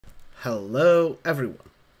Hello everyone,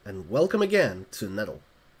 and welcome again to Nettle,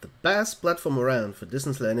 the best platform around for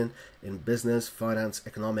distance learning in business, finance,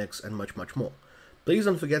 economics, and much more. Please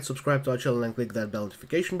don't forget to subscribe to our channel and click that bell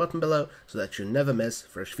notification button below so that you never miss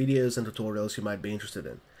fresh videos and tutorials you might be interested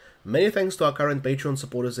in. Many thanks to our current Patreon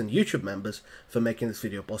supporters and YouTube members for making this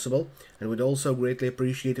video possible, and we'd also greatly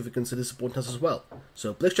appreciate if you consider supporting us as well.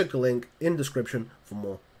 So please check the link in the description for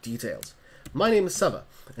more details. My name is Sava,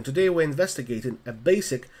 and today we're investigating a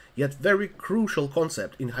basic yet very crucial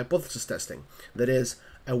concept in hypothesis testing, that is,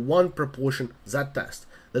 a one-proportion Z-test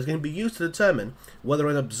that can be used to determine whether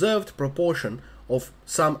an observed proportion of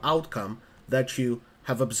some outcome that you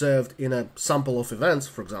have observed in a sample of events,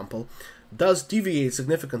 for example, does deviate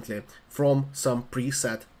significantly from some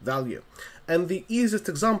preset value. And the easiest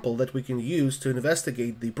example that we can use to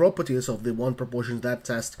investigate the properties of the one proportion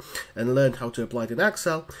Z-test and learn how to apply it in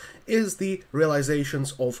Excel is the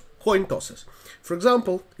realizations of coin tosses. For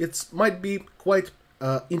example, it might be quite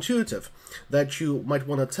intuitive that you might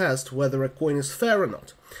want to test whether a coin is fair or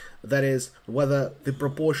not. That is, whether the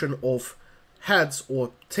proportion of heads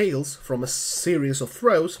or tails from a series of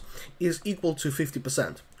throws is equal to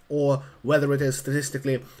 50%. Or whether it is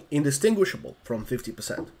statistically indistinguishable from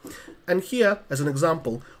 50%. And here, as an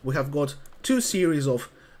example, we have got two series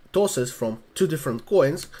of tosses from two different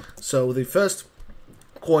coins. So the first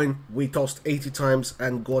coin we tossed 80 times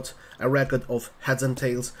and got a record of heads and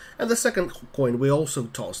tails, and the second coin we also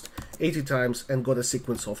tossed 80 times and got a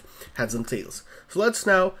sequence of heads and tails. So let's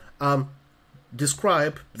now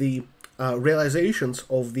describe the realizations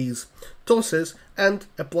of these tosses and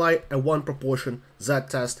apply a one proportion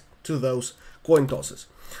Z-test to those coin tosses.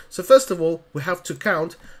 So first of all, we have to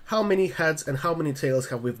count how many heads and how many tails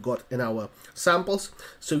have we got in our samples.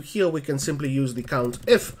 So here we can simply use the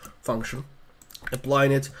COUNTIF function,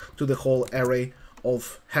 applying it to the whole array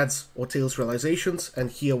of heads or tails realizations,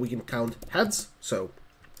 and here we can count heads, so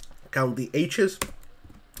count the H's,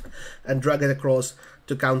 and drag it across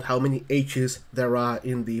to count how many H's there are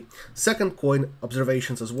in the second coin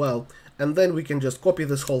observations as well. And then we can just copy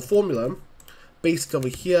this whole formula, paste it over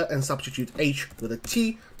here, and substitute H with a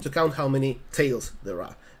T to count how many tails there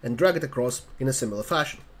are, and drag it across in a similar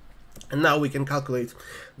fashion. And now we can calculate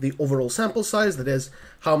the overall sample size, that is,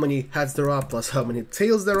 how many heads there are plus how many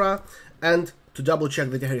tails there are, and to double check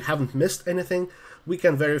that you haven't missed anything, we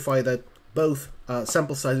can verify that both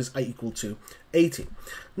sample sizes are equal to 80.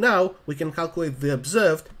 Now we can calculate the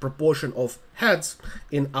observed proportion of heads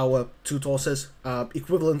in our two tosses.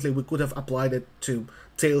 Equivalently, we could have applied it to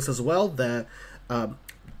tails as well. The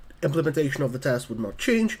implementation of the test would not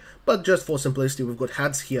change, but just for simplicity, we've got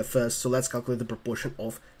heads here first, so let's calculate the proportion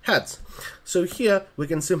of heads. So here we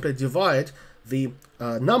can simply divide the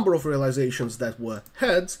number of realizations that were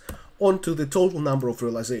heads onto the total number of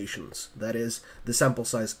realizations, that is, the sample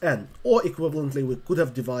size n, or equivalently, we could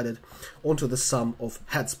have divided onto the sum of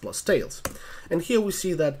heads plus tails. And here we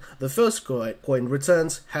see that the first coin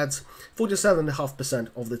returns heads 47.5%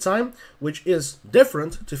 of the time, which is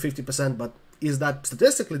different to 50%, but is that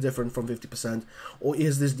statistically different from 50%, or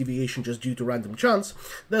is this deviation just due to random chance?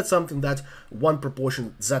 That's something that one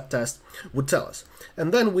proportion Z-test would tell us.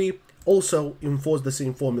 And then we also enforce the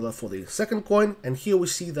same formula for the second coin, and here we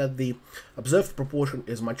see that the observed proportion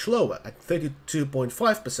is much lower at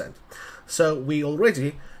 32.5%. So we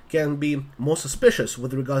already can be more suspicious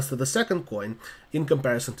with regards to the second coin in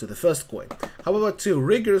comparison to the first coin. However, to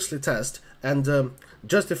rigorously test and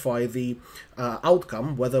justify the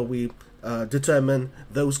outcome, whether we determine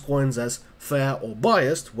those coins as fair or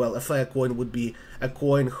biased, well, a fair coin would be a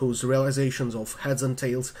coin whose realizations of heads and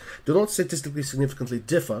tails do not statistically significantly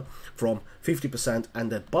differ from 50%,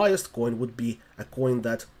 and a biased coin would be a coin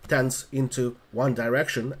that tends into one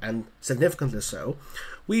direction, and significantly so.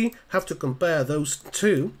 We have to compare those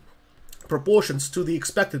two proportions to the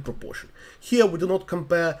expected proportion. Here we do not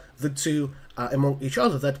compare the two among each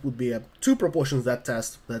other. That would be a two proportions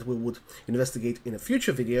Z-test that we would investigate in a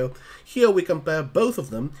future video. Here we compare both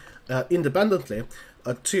of them independently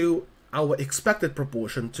to our expected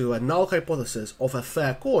proportion to a null hypothesis of a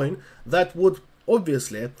fair coin. That would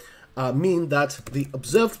obviously mean that the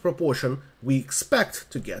observed proportion we expect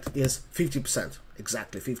to get is 50%,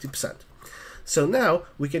 exactly 50%. So now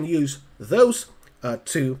we can use those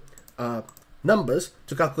two numbers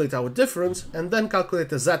to calculate our difference, and then calculate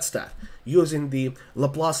the Z-stat using the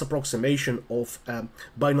Laplace approximation of a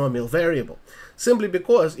binomial variable. Simply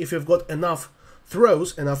because if you've got enough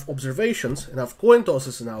throws, enough observations, enough coin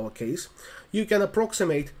tosses in our case, you can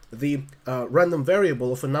approximate the random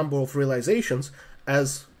variable of a number of realizations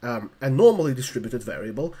as a normally distributed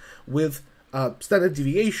variable with standard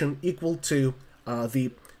deviation equal to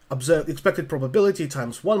the expected probability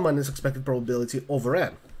times 1 minus expected probability over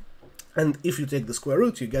n. And if you take the square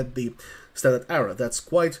root, you get the standard error. That's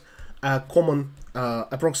quite a common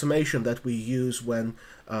approximation that we use when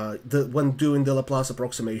doing the Laplace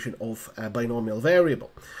approximation of a binomial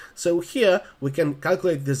variable. So here we can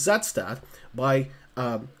calculate the Z-stat by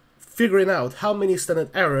figuring out how many standard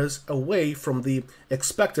errors away from the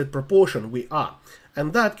expected proportion we are.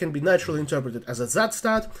 And that can be naturally interpreted as a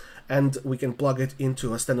Z-stat, and we can plug it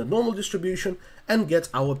into a standard normal distribution and get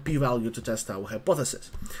our p-value to test our hypothesis.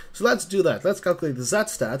 So let's do that. Let's calculate the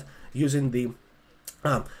Z-stat using the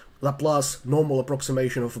Laplace normal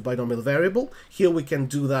approximation of a binomial variable. Here we can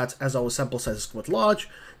do that as our sample size is quite large.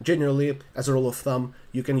 Generally, as a rule of thumb,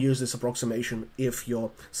 you can use this approximation if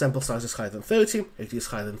your sample size is higher than 30. It is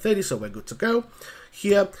higher than 30, so we're good to go.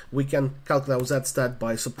 Here we can calculate our Z-stat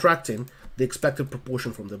by subtracting the expected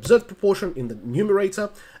proportion from the observed proportion in the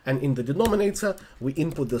numerator, and in the denominator we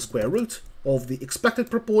input the square root of the expected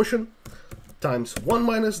proportion times 1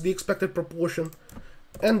 minus the expected proportion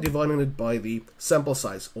and dividing it by the sample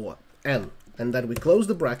size, or n, and then we close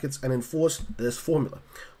the brackets and enforce this formula.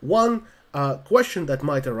 One question that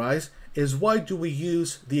might arise is, why do we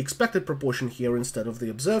use the expected proportion here instead of the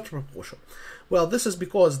observed proportion? Well, this is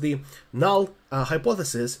because the null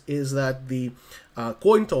hypothesis is that the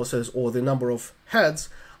coin tosses, or the number of heads,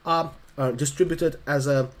 are distributed as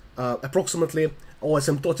a approximately or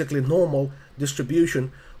asymptotically normal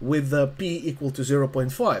distribution with p equal to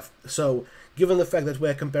 0.5. So given the fact that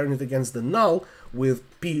we're comparing it against the null with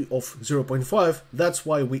p of 0.5, that's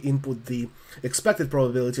why we input the expected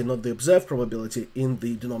probability, not the observed probability, in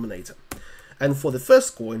the denominator. And for the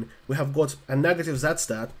first coin, we have got a negative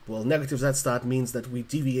Z-stat. Well, negative Z-stat means that we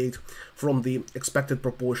deviate from the expected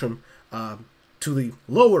proportion to the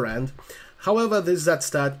lower end. However, this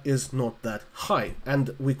Z-stat is not that high,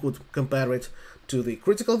 and we could compare it to the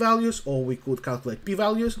critical values, or we could calculate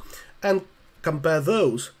p-values and compare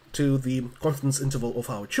those to the confidence interval of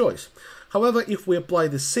our choice. However, if we apply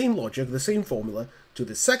the same logic, the same formula, to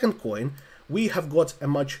the second coin, we have got a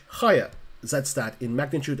much higher Z-stat in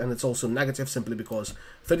magnitude, and it's also negative simply because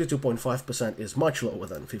 32.5% is much lower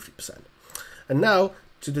than 50%. And now,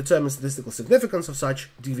 to determine statistical significance of such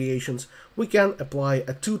deviations, we can apply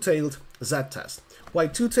a two-tailed Z-test. Why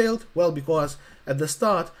two-tailed? Well, because at the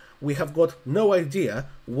start we have got no idea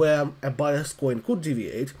where a biased coin could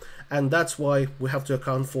deviate, and that's why we have to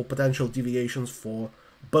account for potential deviations for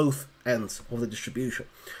both ends of the distribution.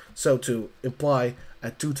 So to apply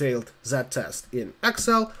a two-tailed Z-test in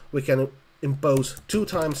Excel, we can impose 2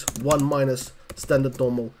 times 1 minus standard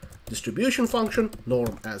normal distribution function,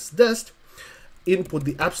 norm as dist, input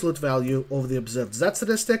the absolute value of the observed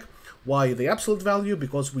Z-statistic. Why the absolute value?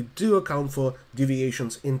 Because we do account for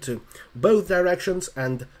deviations into both directions,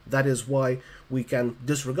 and that is why we can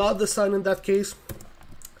disregard the sign in that case.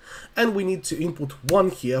 And we need to input 1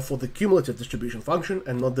 here for the cumulative distribution function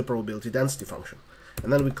and not the probability density function.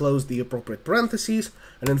 And then we close the appropriate parentheses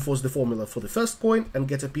and enforce the formula for the first coin and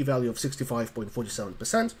get a p-value of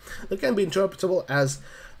 65.47%. That can be interpretable as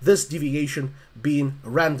this deviation being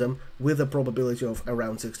random with a probability of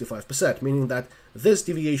around 65%, meaning that this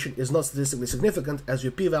deviation is not statistically significant as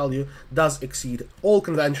your p-value does exceed all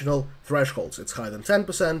conventional thresholds. It's higher than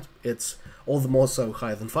 10%, it's all the more so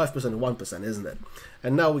higher than 5% and 1%, isn't it?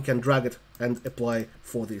 And now we can drag it and apply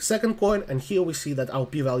for the second coin, and here we see that our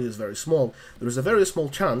p-value is very small. There is a very small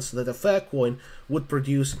chance that a fair coin would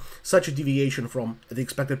produce such a deviation from the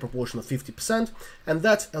expected proportion of 50%, and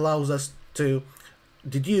that allows us to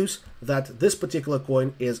deduce that this particular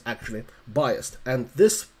coin is actually biased, and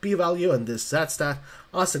this p-value and this Z-stat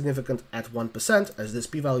are significant at 1%, as this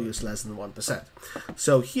p-value is less than 1%.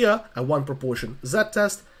 So here, a one proportion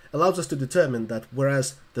Z-test allows us to determine that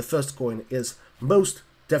whereas the first coin is most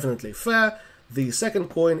definitely fair, the second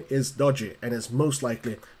coin is dodgy and is most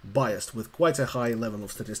likely biased with quite a high level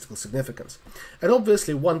of statistical significance. And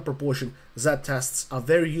obviously one proportion Z-tests are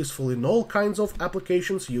very useful in all kinds of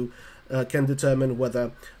applications. You can determine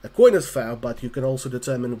whether a coin is fair, but you can also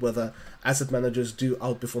determine whether asset managers do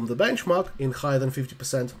outperform the benchmark in higher than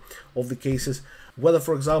 50% of the cases, whether,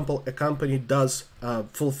 for example, a company does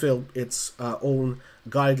fulfill its own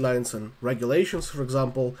guidelines and regulations, for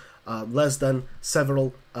example, less than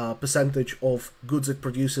several percentage of goods it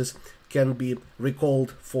produces can be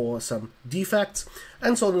recalled for some defects,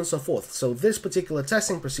 and so on and so forth. So this particular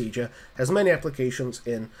testing procedure has many applications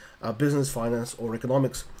in business, finance, or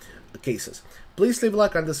economics cases. Please leave a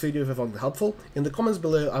like on this video if you found it helpful. In the comments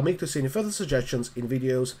below, I'll make to see any further suggestions in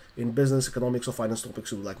videos in business, economics, or finance topics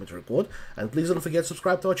you would like me to record. And please don't forget to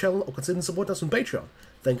subscribe to our channel or consider supporting us on Patreon.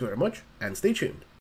 Thank you very much, and stay tuned.